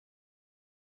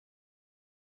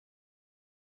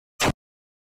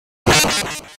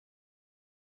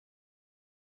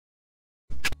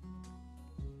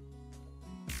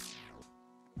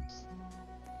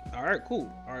Alright,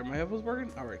 cool. Alright, my headphones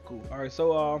working? Alright, cool. Alright,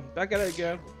 so back at it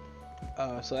again.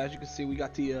 So as you can see, we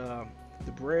got the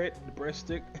bread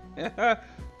stick. I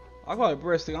call it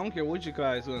bread stick. I don't care what you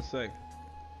guys gonna say.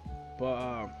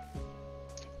 But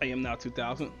I am now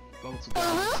 2000. Level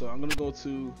 2000. So I'm gonna go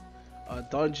to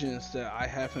dungeons that I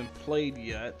haven't played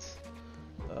yet.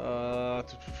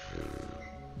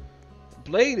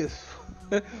 Blade is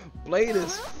Blade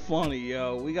is funny,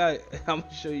 yo. I'm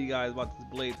gonna show you guys about this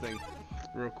Blade thing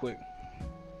real quick.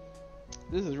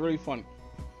 This is really funny.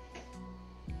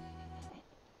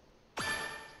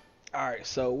 Alright,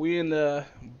 so we in the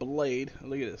Blade.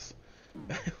 Look at this.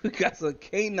 We got some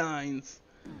canines.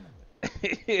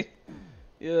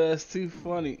 Yeah, that's too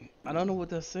funny. I don't know what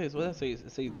that says. What that says?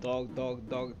 It says dog, dog,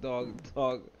 dog, dog,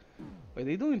 dog. Wait,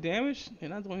 they doing damage? They're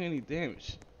not doing any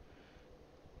damage.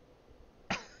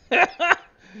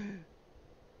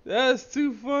 That's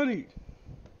too funny.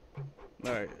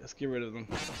 Alright, let's get rid of them.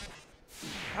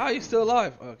 How are you still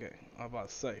alive? Okay, I'm about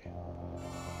to say.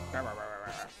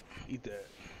 Eat that.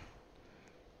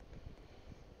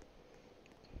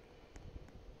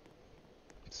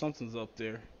 Something's up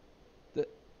there.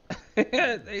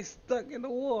 They stuck in the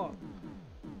wall.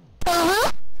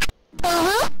 I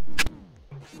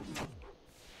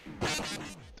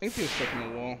think they're stuck in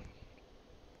the wall.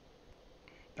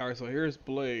 Alright, so here's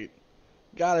Blade.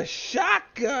 Got a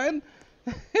shotgun?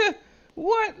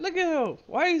 What? Look at him.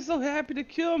 Why are you so happy to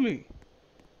kill me?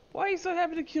 Why are you so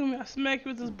happy to kill me? I smack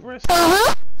you with this breast.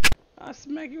 I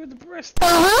smack you with the breast.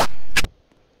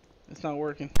 It's not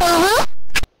working.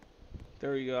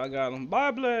 There we go. I got him.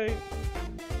 Bye, Blade.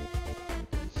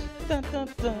 Dun, dun,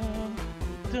 dun.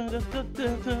 Dun, dun, dun,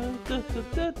 dun, dun, dun,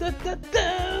 dun, dun, dun,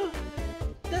 dun.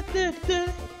 Dun, dun,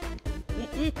 dun.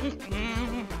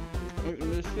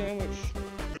 This sandwich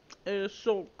is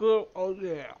so good. Oh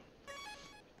yeah.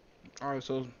 Alright,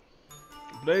 so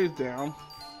Blade's down.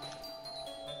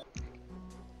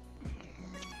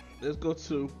 Let's go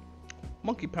to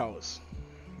Monkey Palace.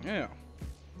 Yeah.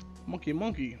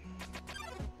 Monkey.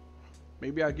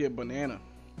 Maybe I get banana.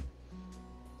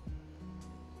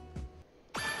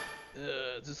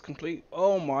 Is this complete?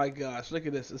 Oh my gosh, look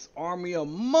at this. This army of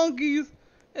monkeys.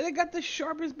 And they got the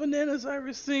sharpest bananas I've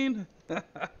ever seen.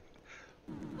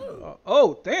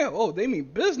 Oh, damn. Oh, they mean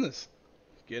business.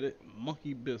 Get it?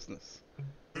 Monkey business.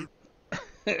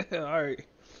 Alright.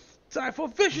 Time for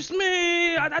vicious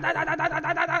me!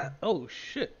 Oh,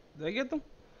 shit. Did I get them?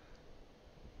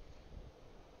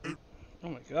 Oh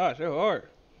my gosh, they're hard.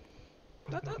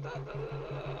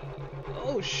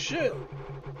 Oh, shit.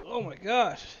 Oh my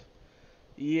gosh.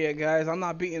 Yeah, guys, I'm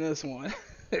not beating this one.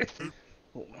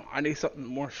 I need something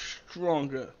more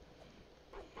stronger.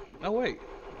 No, wait.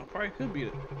 I probably could beat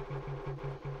it.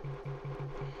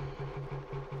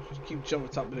 Just keep jumping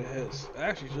on top of their heads.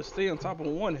 Actually, just stay on top of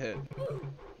one head.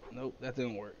 Nope, that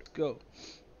didn't work. Let's go.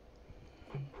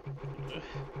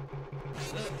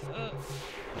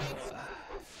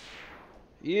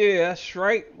 Yeah, that's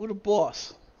right. We're the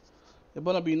boss. There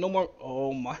better be no more.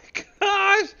 Oh my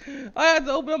gosh! I had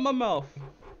to open up my mouth.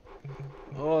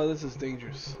 Oh, this is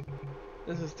dangerous.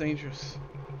 This is dangerous.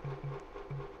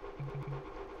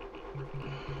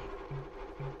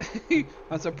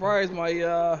 I'm surprised my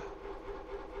oh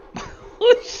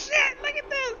shit! Look at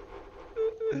this!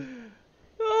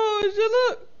 Oh shit!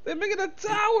 Look, they're making a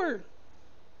tower.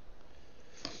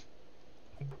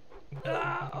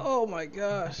 Oh my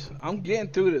gosh! I'm getting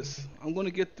through this. I'm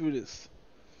gonna get through this.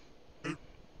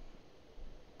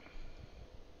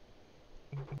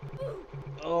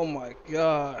 Oh my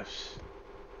gosh!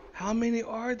 How many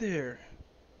are there?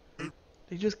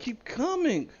 They just keep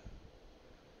coming.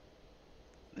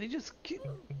 They just keep.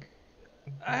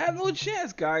 I have no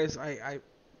chance, guys.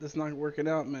 That's not working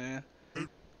out, man.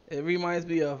 It reminds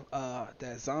me of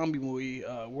that zombie movie,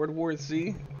 World War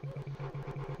Z.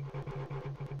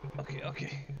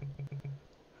 Okay.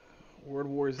 World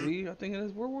War Z, I think it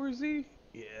is World War Z.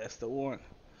 Yeah, that's the one.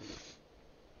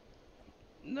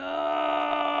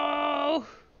 No,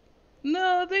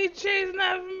 they chasing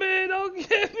after me. Don't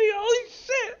get me. Holy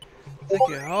shit! Take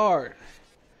it hard.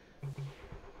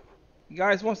 You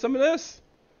guys want some of this?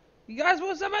 You guys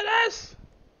want some of this?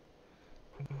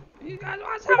 You guys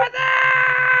want some of that?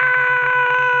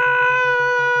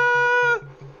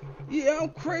 Yeah, I'm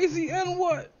crazy and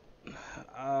what?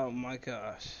 Oh my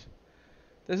gosh.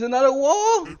 There's another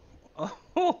wall?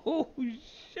 Oh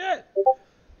shit.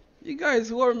 You guys,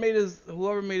 whoever made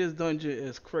this dungeon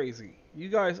is crazy. You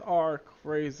guys are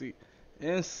crazy.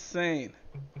 Insane.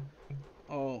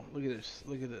 Oh, look at this.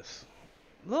 Look at this.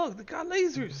 Look, they got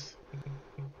lasers.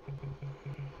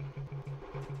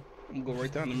 I'm gonna go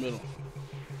right down the middle.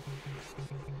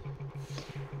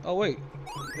 Oh wait,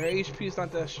 their HP is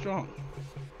not that strong.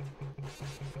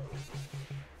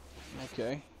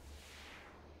 Okay.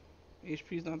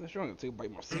 HP is not that strong. I'll take a bite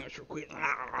of my sandwich real quick.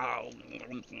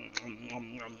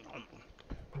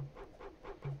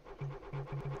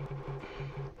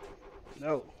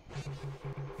 No.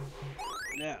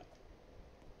 Now.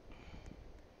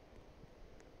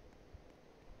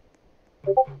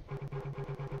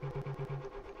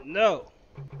 No.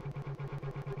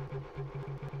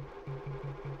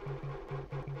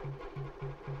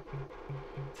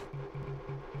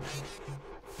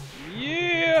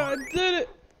 Yeah, I did it.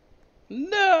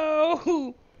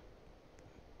 No.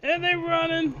 And they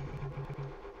running.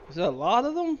 Is there a lot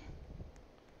of them?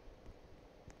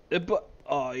 But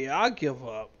oh yeah, I give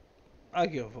up. I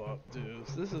give up,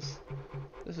 dudes. This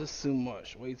is too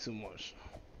much. Way too much.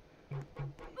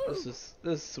 This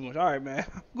is too much. All right, man.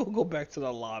 I'm gonna go back to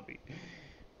the lobby.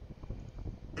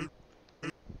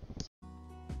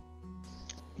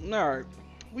 All right,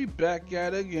 we back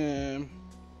at it again.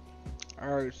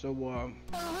 All right, so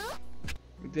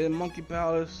we did Monkey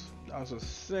Palace. That was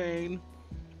insane.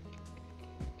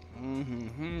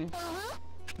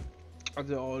 I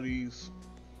did all these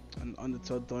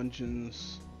Undertale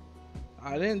dungeons.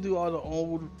 I didn't do all the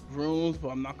old rooms, but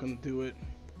I'm not gonna do it.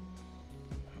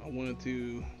 I want to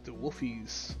do the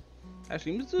Wolfies.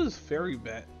 Actually, let's do this Fairy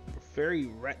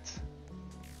Ret.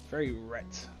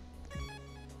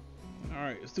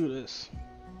 Alright, let's do this.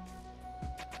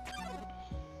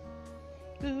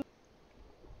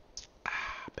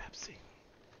 Pepsi.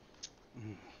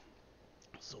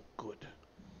 So good.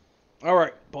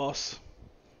 Alright, boss.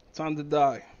 Time to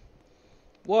die.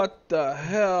 What the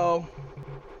hell?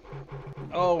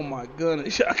 Oh my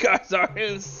goodness, you guys are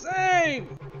insane!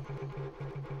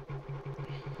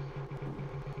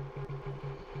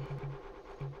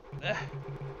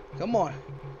 Come on,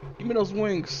 give me those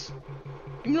wings.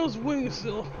 Give me those wings.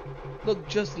 They'll look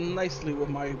just nicely with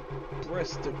my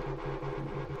breast.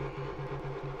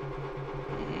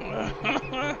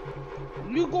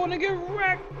 You gonna get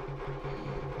wrecked?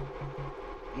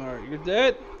 Alright, you're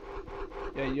dead?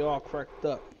 Yeah, you all cracked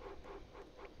up.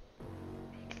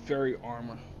 Fairy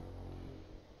armor.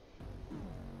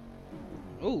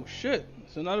 Oh shit,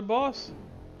 is another boss?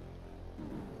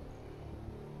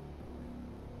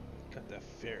 Got that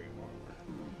fairy armor.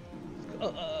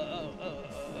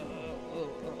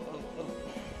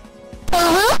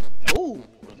 Oh,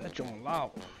 that joint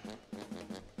loud.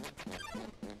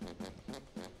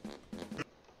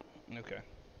 Okay.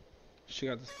 She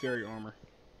got this fairy armor.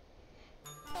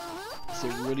 It's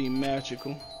really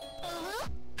magical.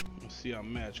 Let's see how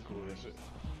magical is it.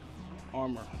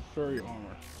 Armor, fairy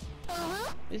armor.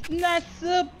 It's not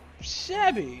so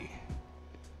shabby.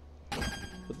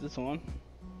 Put this on.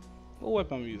 What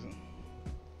weapon I'm using?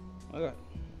 I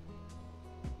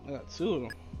got two of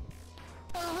them.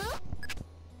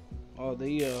 Oh,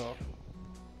 they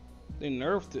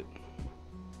nerfed it.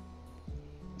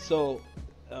 So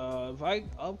if I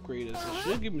upgrade this, it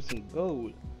should give me some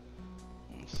gold.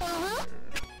 Let's see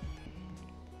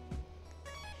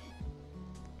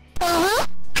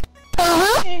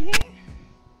here.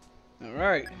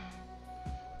 Alright.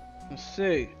 Let's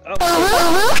see.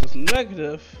 Upgrade is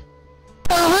negative.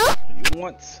 You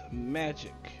want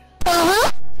magic.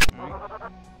 Alright.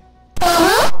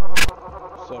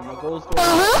 So my goal's going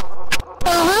up.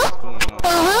 What's going on?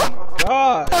 Oh my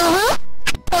god!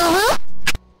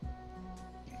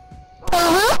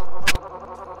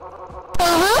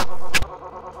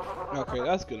 Okay,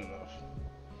 that's good enough.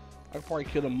 I could probably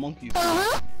kill the monkeys.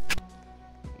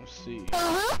 Let's see.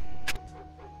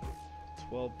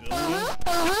 12 billion?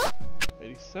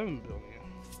 87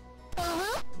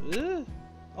 billion.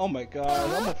 Oh my god,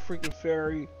 I'm a freaking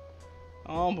fairy.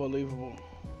 Unbelievable.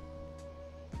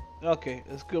 Okay,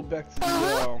 let's go back to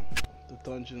the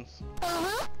dungeons.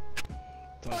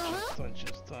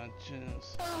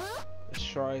 Dungeons. Let's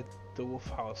try the wolf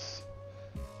house.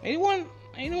 Anyone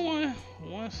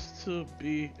wants to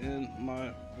be in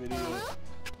my video?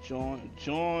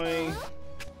 Join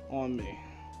on me.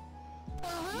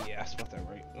 Yeah, I spelled that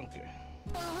right. Okay.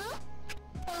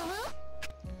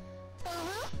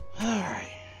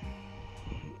 Alright.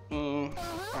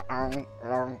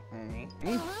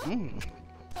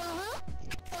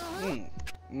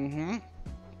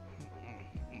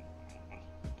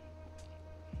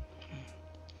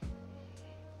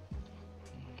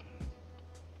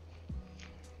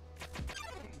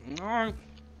 Alright.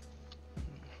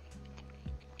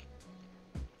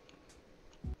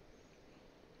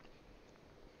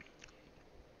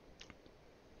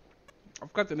 I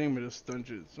forgot the name of this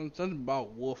dungeon. Something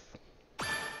about wolf.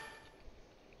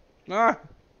 Ah.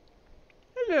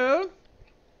 Hello.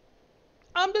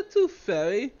 I'm the Tooth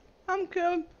Fairy. I'm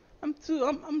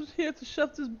here to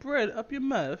shove this bread up your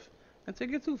mouth and take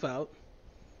your tooth out.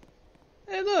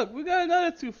 Hey, look, we got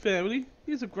another Tooth Fairy.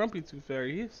 He's a grumpy Tooth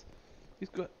Fairy. He's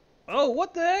good. Oh,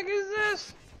 what the heck is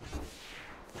this?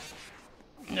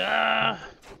 Ah.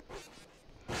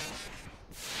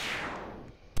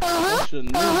 Bunch of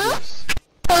ninjas.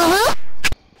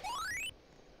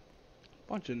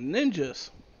 Bunch of ninjas.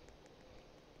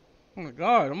 Oh my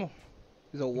god,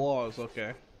 these are walls,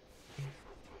 okay.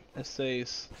 It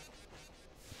says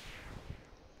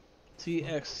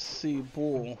TXC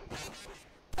Bull.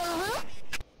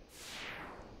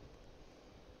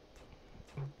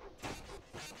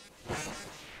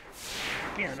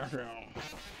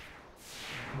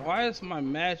 Why is my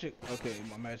magic? Okay,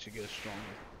 my magic is stronger.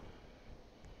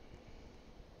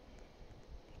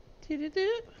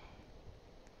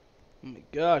 Oh my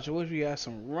gosh, I wish we had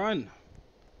some run.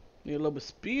 Need a little bit of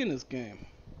speed in this game.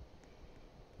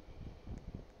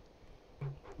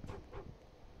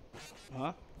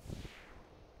 Huh?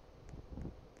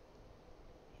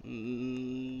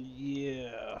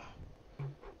 Yeah.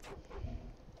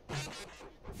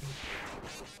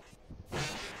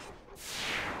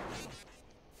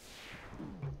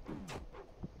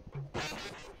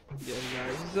 Yeah,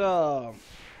 guys.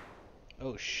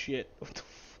 Oh shit.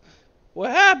 What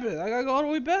happened? I gotta go all the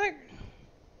way back?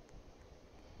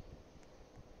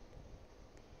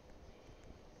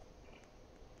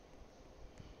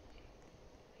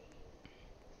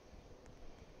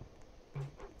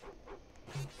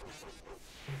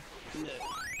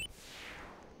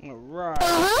 Alright,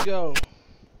 let's go.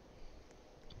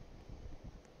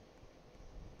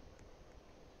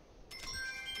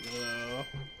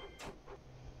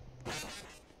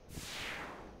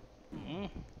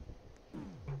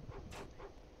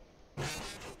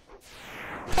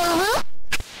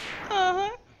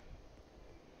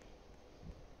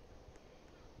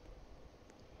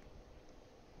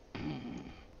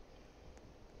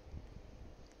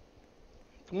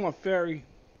 Come on, fairy.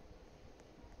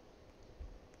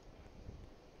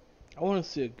 I want to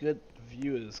see a good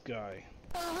view of this guy.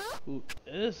 Who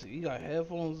is he? He got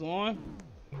headphones on.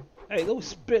 Hey, don't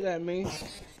spit at me.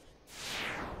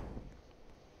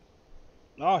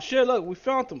 Oh shit, look, we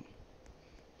found him.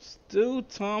 Stu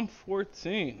Tom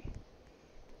 14.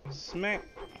 Smack.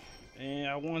 And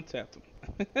I one tapped him.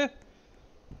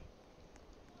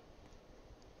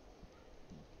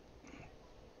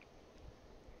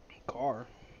 Car.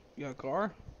 You got a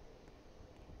car?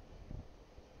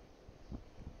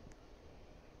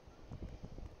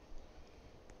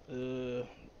 Is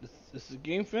the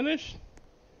game finished?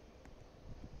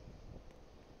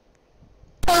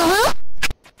 You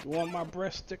want my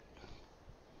breast stick?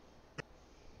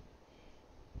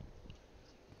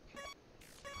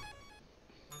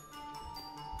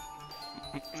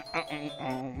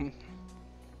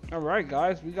 Alright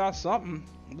guys, we got something.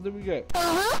 What did we get?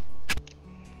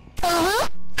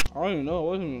 I don't even know, I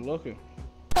wasn't even looking.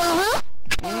 Yeah,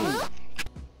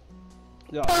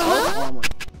 elf armor.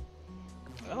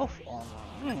 Elf armor.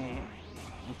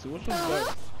 Let's see, which one's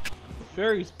better? The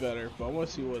fairy's better, but I want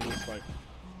to see what it looks like.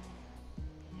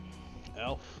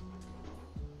 Elf.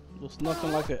 Looks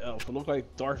nothing like an elf. It looks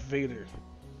like Darth Vader.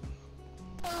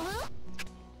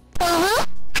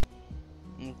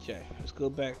 Okay, let's go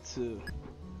back to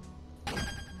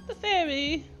the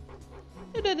fairy.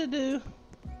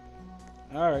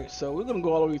 Alright, so we're gonna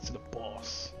go all the way to the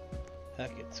boss.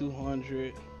 Heck it,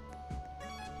 200,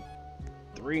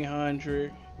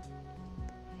 300.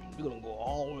 We're gonna go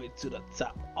all the way to the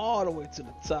top. All the way to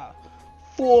the top.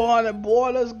 400,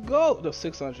 boy, let's go. No,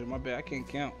 600, my bad, I can't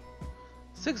count.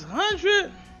 600?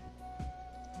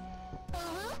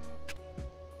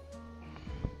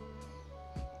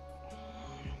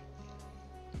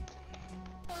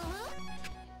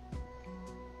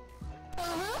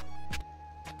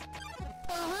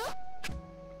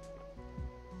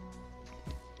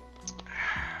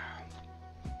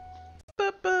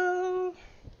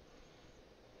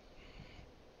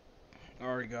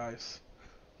 Alright guys,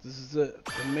 this is it,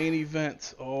 the main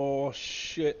event. Oh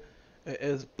shit, it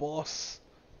is boss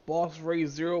rate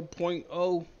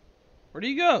 0.0. Where'd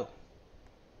he go?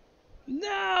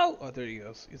 No! Oh, there he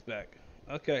goes, he's back.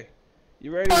 Okay,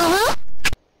 you ready?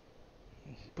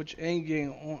 Put your A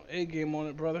game on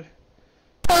it, brother.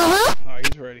 Alright,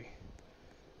 he's ready.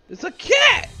 It's a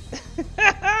cat!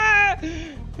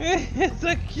 It's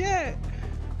a cat!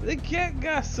 The cat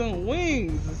got some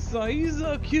wings, so he's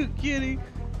a cute kitty.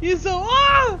 He's so,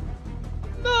 oh!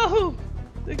 No!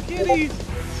 The kitty's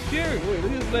scary. Wait,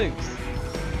 look at his legs.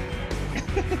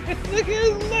 Look at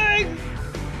his legs.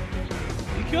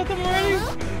 You killed him already?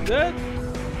 He's dead?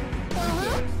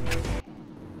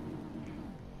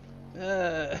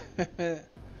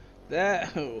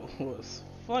 That was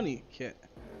funny, cat.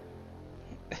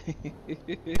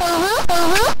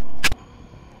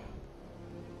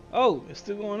 Oh, it's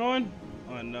still going on?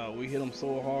 Oh no, we hit him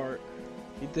so hard.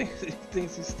 He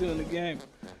thinks he's still in the game.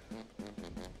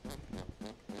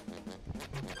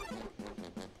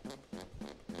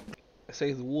 It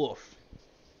says wolf,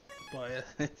 but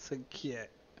it's a cat.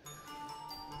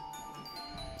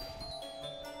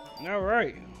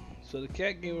 Alright, so the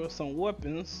cat gave us some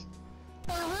weapons.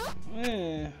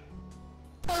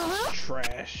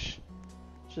 Trash.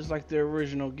 Just like the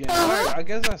original game. Alright, I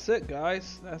guess that's it,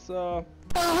 guys. That's that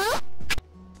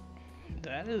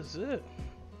is it.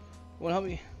 Wanna help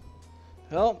me?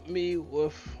 Help me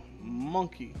with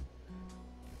monkey.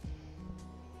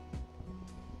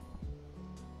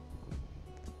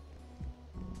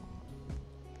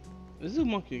 Let's do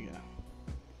monkey again.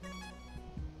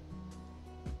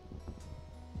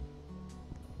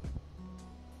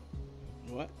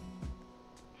 What?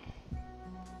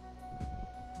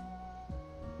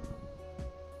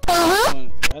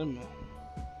 Admin.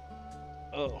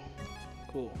 Oh,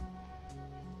 cool.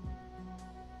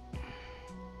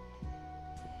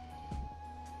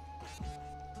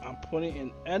 I'm putting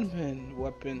an admin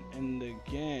weapon in the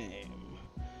game.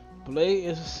 Blade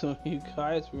is so you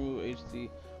guys remove HD,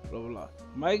 blah blah blah.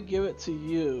 Might give it to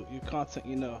you, your content,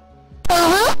 you know.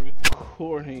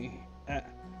 Recording at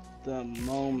the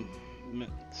moment.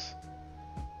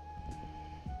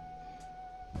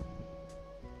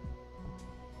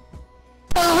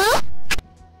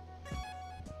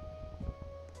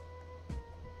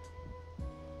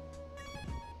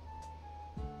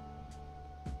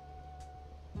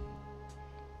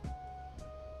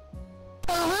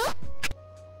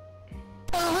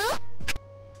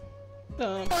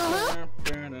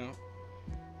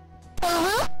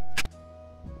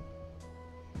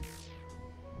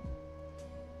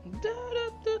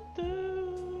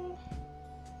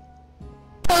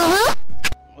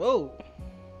 Oh,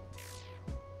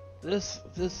 this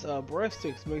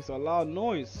breadsticks makes a loud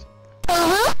noise.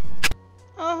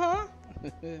 I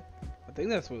think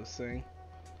that's what it's saying.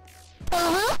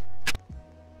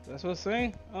 That's what it's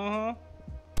saying. I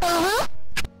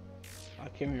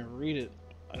can't even read it.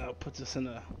 I gotta put this in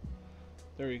the.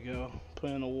 There you go. Put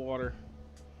it in the water.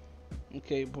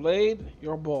 Okay, Blade,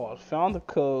 your ball. Found the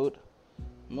code.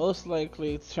 Most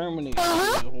likely terminate.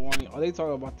 Warning. Are they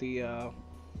talking about the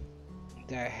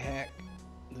that hack?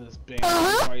 This ban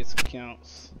price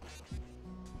accounts.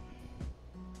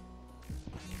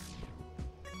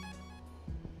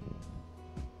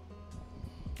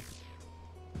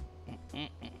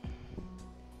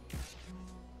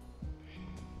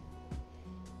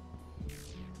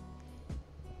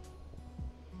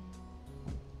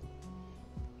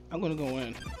 I'm gonna go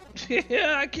in.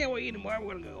 Yeah, I can't wait anymore. I'm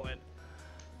gonna go in.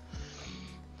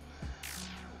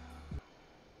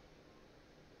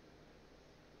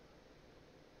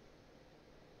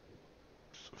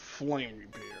 Flame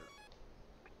repair.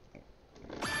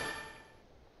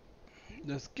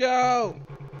 Let's go.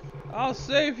 I'll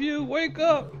save you. Wake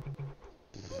up.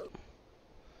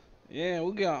 Yeah,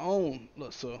 we got our own.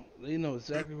 Look, so they know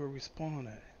exactly where we spawn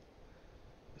at.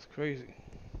 It's crazy.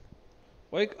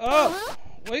 Wake up.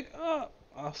 Wake up.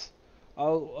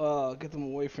 I'll get them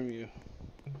away from you.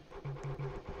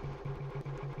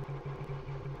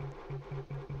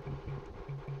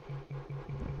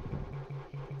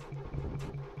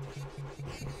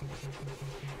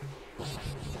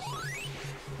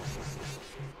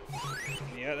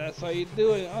 Yeah, that's how you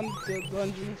do it on the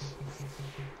dungeons.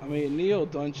 I mean, Neo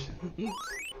dungeons.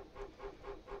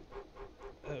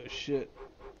 Oh shit.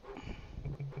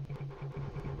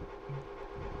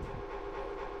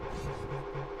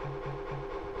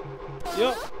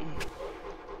 Yup.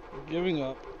 Giving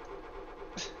up.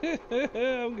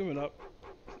 I'm giving up.